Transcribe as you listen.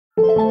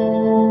What's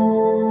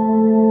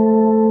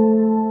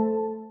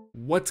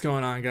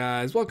going on,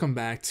 guys? Welcome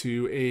back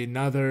to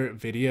another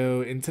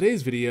video. In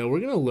today's video, we're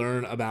going to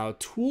learn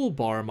about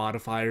toolbar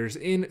modifiers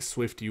in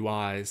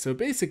SwiftUI. So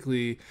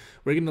basically,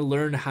 we're going to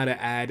learn how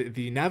to add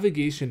the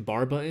navigation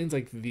bar buttons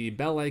like the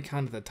bell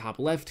icon at the top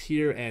left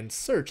here and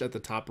search at the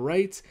top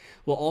right.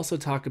 We'll also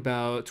talk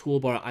about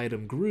toolbar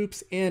item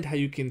groups and how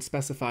you can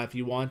specify if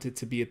you want it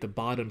to be at the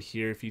bottom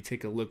here. If you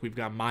take a look, we've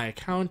got my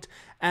account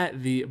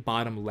at the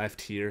bottom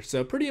left here.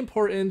 So pretty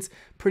important,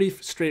 pretty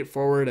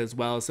straightforward as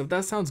well. So if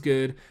that sounds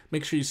good,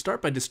 make sure you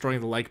start by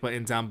destroying the like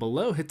button down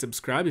below. Hit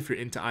subscribe if you're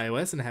into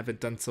iOS and haven't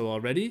done so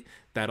already.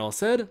 That all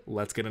said,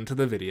 let's get into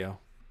the video.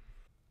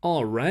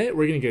 Alright,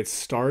 we're going to get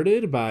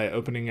started by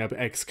opening up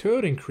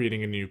Xcode and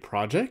creating a new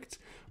project.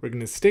 We're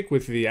going to stick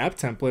with the app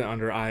template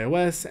under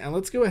iOS, and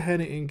let's go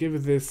ahead and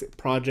give this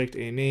project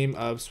a name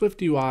of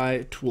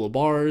SwiftUI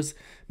ToolBars.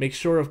 Make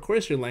sure, of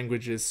course, your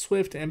language is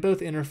Swift, and both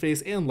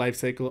interface and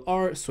lifecycle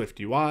are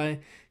SwiftUI.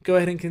 Go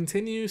ahead and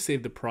continue,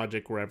 save the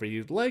project wherever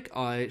you'd like.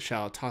 I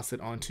shall toss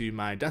it onto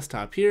my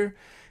desktop here.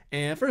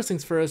 And first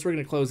things first, we're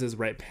going to close this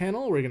right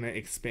panel. We're going to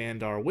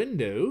expand our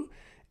window.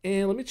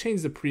 And let me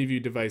change the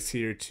preview device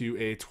here to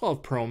a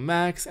 12 Pro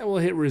Max, and we'll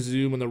hit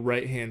resume on the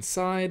right hand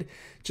side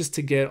just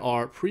to get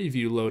our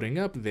preview loading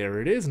up. There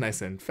it is,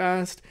 nice and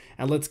fast.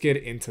 And let's get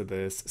into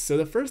this. So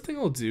the first thing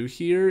I'll do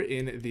here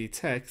in the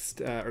text,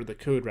 or the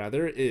code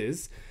rather,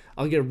 is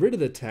I'll get rid of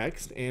the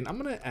text and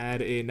I'm going to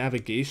add a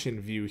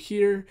navigation view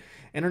here.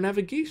 And our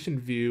navigation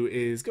view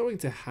is going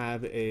to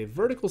have a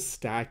vertical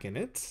stack in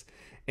it.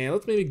 And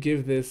let's maybe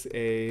give this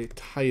a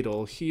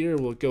title here.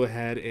 We'll go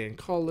ahead and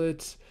call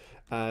it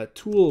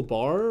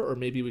toolbar, or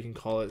maybe we can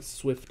call it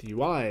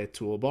SwiftUI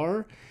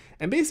toolbar.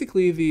 And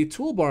basically the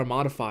toolbar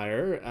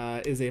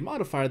modifier is a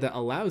modifier that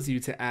allows you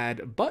to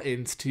add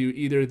buttons to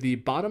either the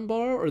bottom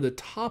bar or the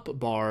top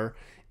bar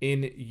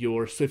in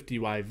your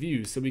SwiftUI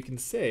view. So we can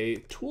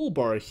say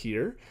toolbar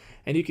here,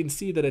 and you can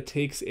see that it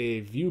takes a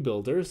view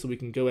builder. So we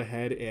can go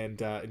ahead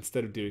and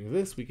instead of doing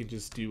this, we can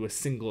just do a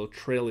single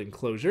trailing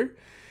closure.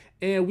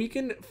 And we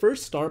can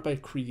first start by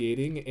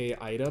creating a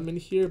item in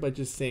here by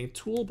just saying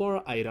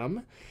toolbar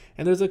item.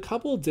 And there's a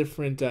couple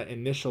different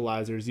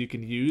initializers you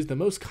can use. The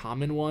most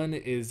common one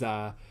is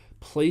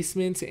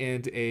placement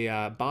and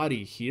a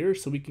body here.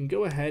 So we can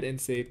go ahead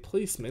and say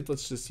placement.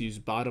 Let's just use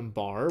bottom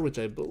bar, which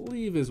I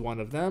believe is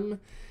one of them.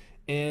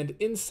 And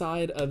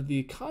inside of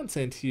the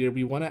content here,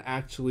 we want to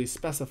actually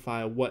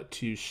specify what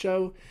to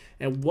show.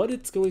 And what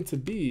it's going to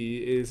be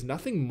is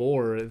nothing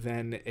more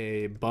than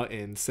a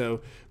button.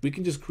 So we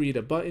can just create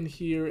a button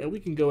here, and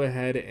we can go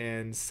ahead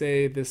and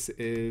say this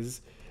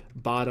is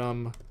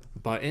bottom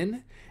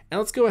button. And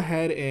let's go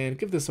ahead and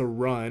give this a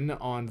run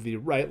on the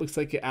right. Looks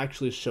like it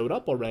actually showed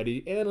up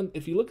already. And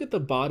if you look at the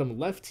bottom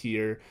left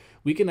here,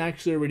 we can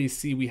actually already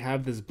see we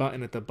have this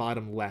button at the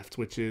bottom left,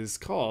 which is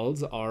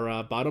called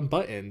our bottom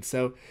button.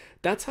 So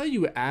that's how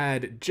you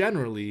add,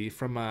 generally,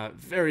 from a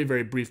very,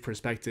 very brief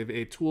perspective,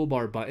 a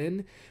toolbar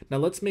button. Now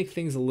let's make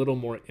things a little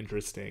more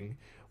interesting.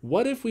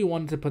 What if we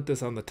wanted to put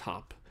this on the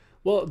top?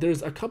 Well,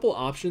 there's a couple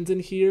options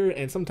in here,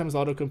 and sometimes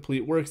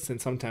autocomplete works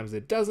and sometimes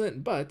it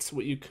doesn't, but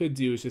what you could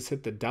do is just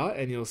hit the dot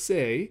and you'll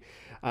say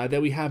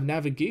that we have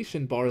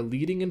navigation bar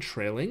leading and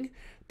trailing.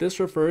 This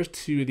refers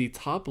to the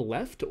top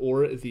left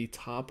or the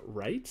top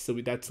right, so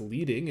that's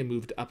leading and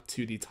moved up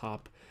to the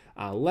top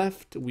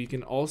left. We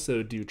can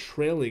also do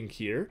trailing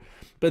here,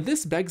 but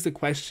this begs the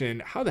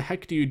question, how the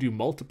heck do you do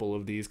multiple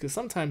of these? Because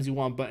sometimes you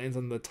want buttons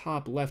on the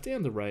top left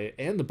and the right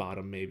and the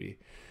bottom maybe.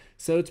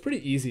 So it's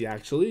pretty easy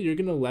actually. You're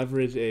going to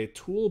leverage a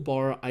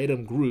toolbar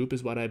item group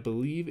is what I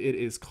believe it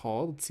is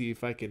called. Let's see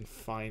if I can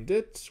find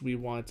it. We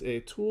want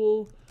a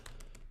toolbar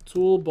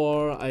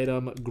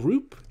item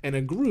group, and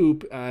a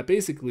group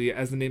basically,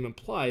 as the name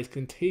implies,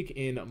 can take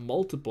in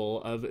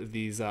multiple of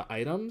these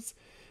items.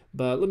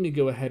 But let me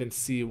go ahead and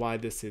see why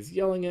this is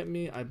yelling at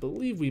me. I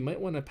believe we might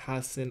want to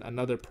pass in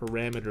another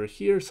parameter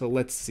here. So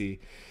let's see.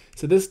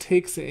 So this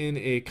takes in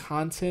a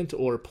content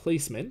or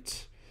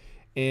placement.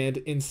 And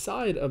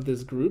inside of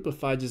this group,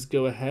 if I just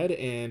go ahead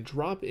and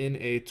drop in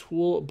a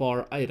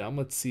toolbar item,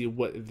 let's see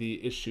what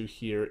the issue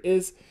here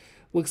is.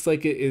 Looks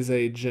like it is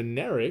a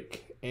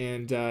generic,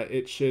 and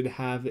it should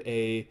have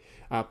a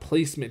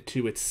placement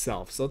to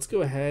itself. So let's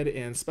go ahead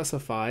and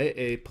specify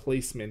a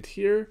placement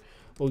here.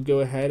 We'll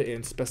go ahead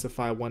and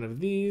specify one of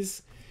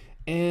these.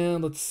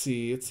 And let's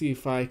see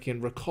if I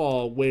can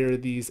recall where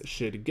these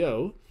should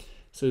go.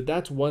 So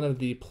that's one of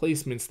the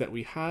placements that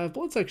we have.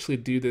 But let's actually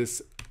do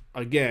this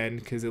again,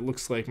 because it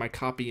looks like my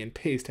copy and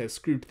paste has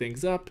screwed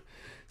things up.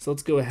 So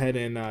let's go ahead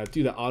and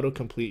do the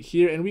autocomplete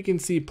here, and we can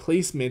see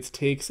placement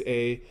takes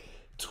a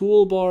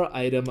toolbar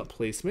item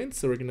placement.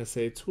 So we're going to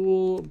say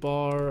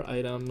toolbar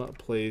item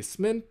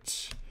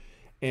placement,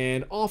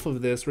 and off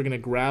of this we're going to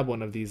grab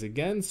one of these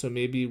again. So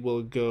maybe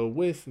we'll go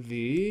with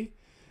the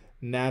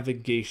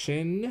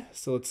navigation.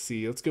 So let's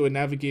see, let's go with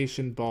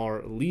navigation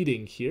bar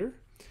leading here.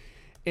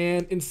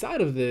 And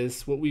inside of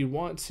this, what we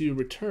want to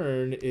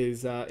return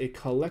is a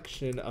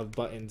collection of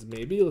buttons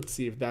maybe. Let's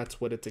see if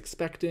that's what it's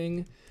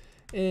expecting.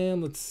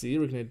 And let's see,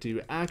 we're going to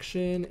do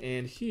action,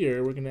 and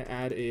here we're going to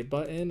add a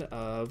button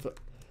of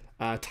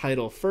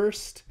title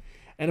first.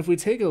 And if we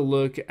take a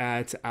look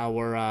at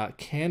our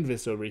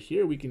canvas over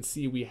here, we can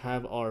see we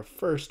have our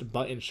first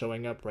button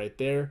showing up right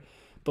there.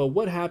 But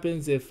what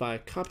happens if I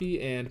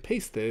copy and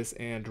paste this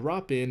and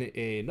drop in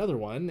another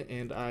one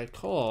and I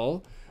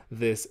call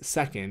this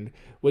second?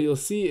 What you'll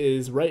see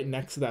is right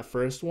next to that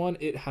first one,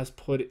 it has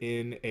put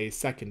in a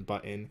second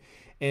button.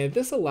 And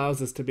this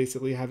allows us to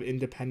basically have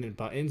independent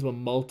buttons with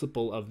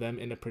multiple of them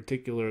in a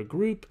particular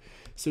group.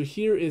 So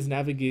here is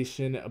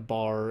navigation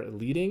bar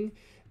leading.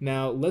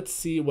 Now let's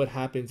see what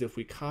happens if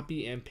we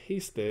copy and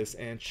paste this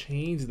and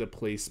change the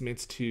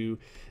placements to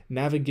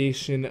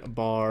navigation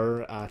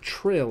bar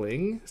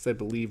trailing. So I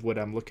believe what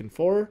I'm looking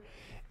for.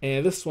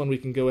 And this one we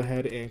can go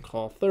ahead and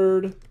call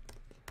third.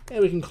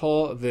 And we can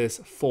call this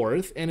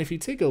fourth. And if you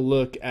take a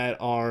look at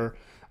our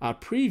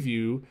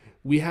preview,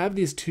 we have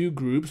these two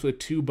groups with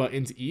two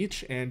buttons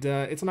each, and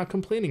it's not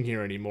complaining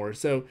here anymore.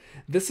 So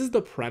this is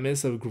the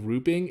premise of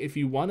grouping. If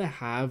you want to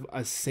have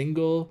a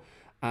single,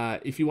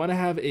 if you want to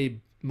have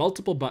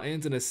multiple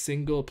buttons in a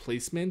single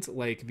placement,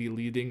 like the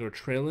leading or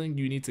trailing,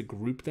 you need to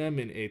group them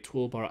in a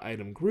toolbar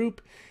item group.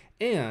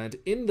 And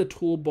in the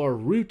toolbar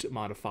root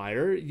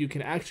modifier, you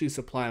can actually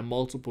supply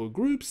multiple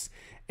groups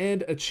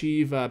and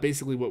achieve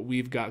basically what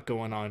we've got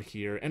going on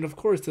here. And of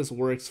course, this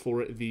works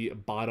for the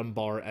bottom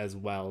bar as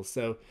well.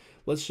 So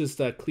let's just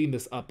clean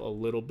this up a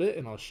little bit,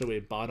 and I'll show a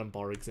bottom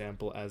bar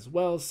example as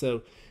well.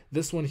 So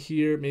this one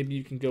here, maybe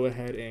you can go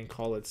ahead and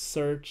call it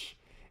search.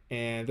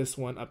 And this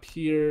one up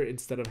here,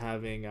 instead of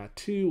having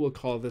two, we'll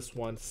call this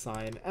one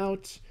sign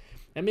out.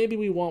 And maybe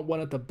we want one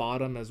at the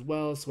bottom as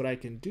well. So what I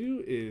can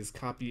do is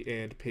copy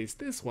and paste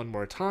this one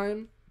more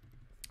time.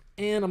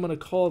 And I'm going to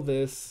call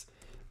this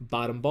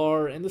bottom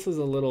bar. And this is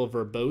a little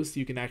verbose.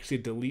 You can actually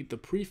delete the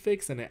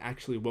prefix and it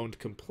actually won't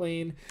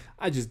complain.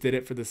 I just did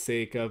it for the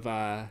sake of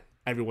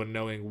everyone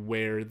knowing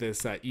where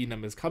this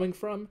enum is coming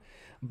from.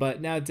 But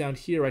now down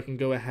here, I can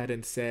go ahead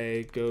and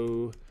say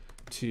go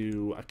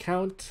to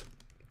account,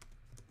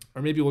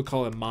 or maybe we'll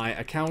call it my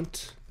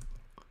account.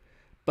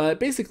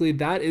 But basically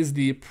that is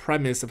the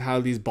premise of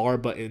how these bar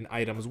button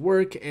items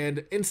work.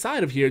 And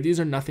inside of here, these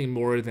are nothing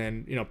more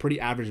than, pretty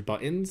average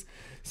buttons.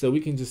 So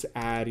we can just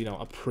add,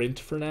 a print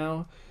for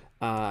now.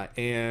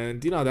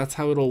 And that's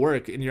how it'll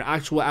work. In your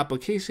actual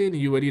application,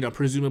 you would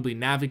presumably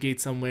navigate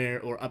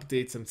somewhere or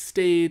update some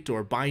state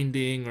or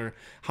binding or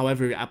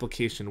however your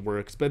application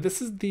works. But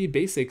this is the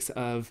basics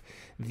of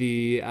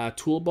the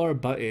toolbar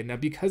button. Now,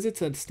 because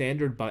it's a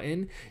standard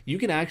button, you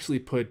can actually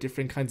put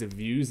different kinds of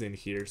views in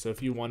here. So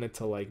if you wanted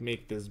to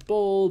make this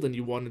bold and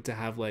you wanted to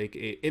have a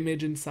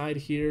image inside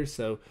here,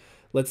 so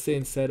let's say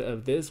instead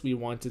of this, we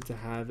wanted to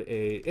have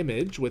a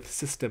image with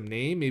system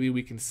name. Maybe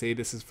we can say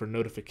this is for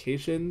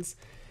notifications.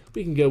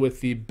 We can go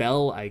with the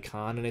bell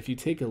icon, and if you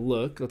take a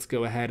look, let's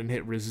go ahead and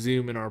hit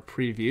resume in our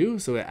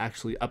preview so it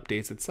actually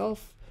updates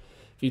itself.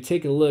 If you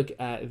take a look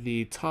at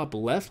the top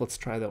left, let's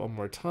try that one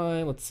more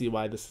time. Let's see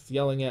why this is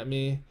yelling at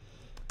me,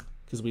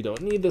 because we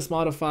don't need this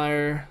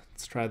modifier.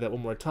 Let's try that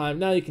one more time.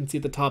 Now you can see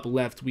at the top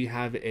left, we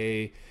have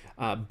a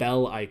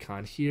bell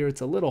icon here.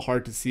 It's a little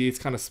hard to see, it's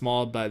kind of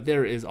small, but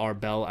there is our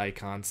bell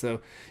icon. So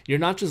you're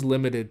not just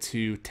limited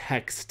to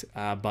text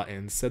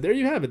buttons. So there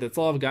you have it. That's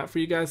all I've got for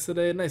you guys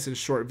today. A nice and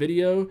short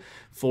video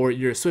for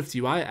your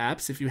SwiftUI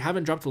apps. If you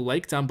haven't dropped a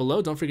like down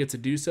below, don't forget to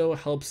do so. It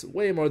helps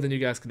way more than you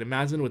guys can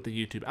imagine with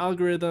the YouTube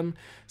algorithm.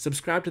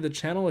 Subscribe to the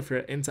channel if you're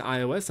into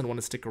iOS and want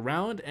to stick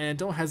around, and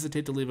don't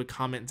hesitate to leave a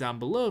comment down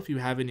below if you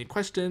have any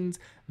questions,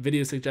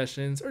 video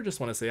suggestions, or just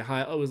want to say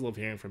hi. I always love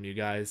hearing from you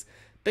guys.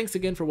 Thanks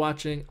again for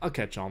watching. I'll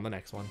catch you on the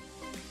next one.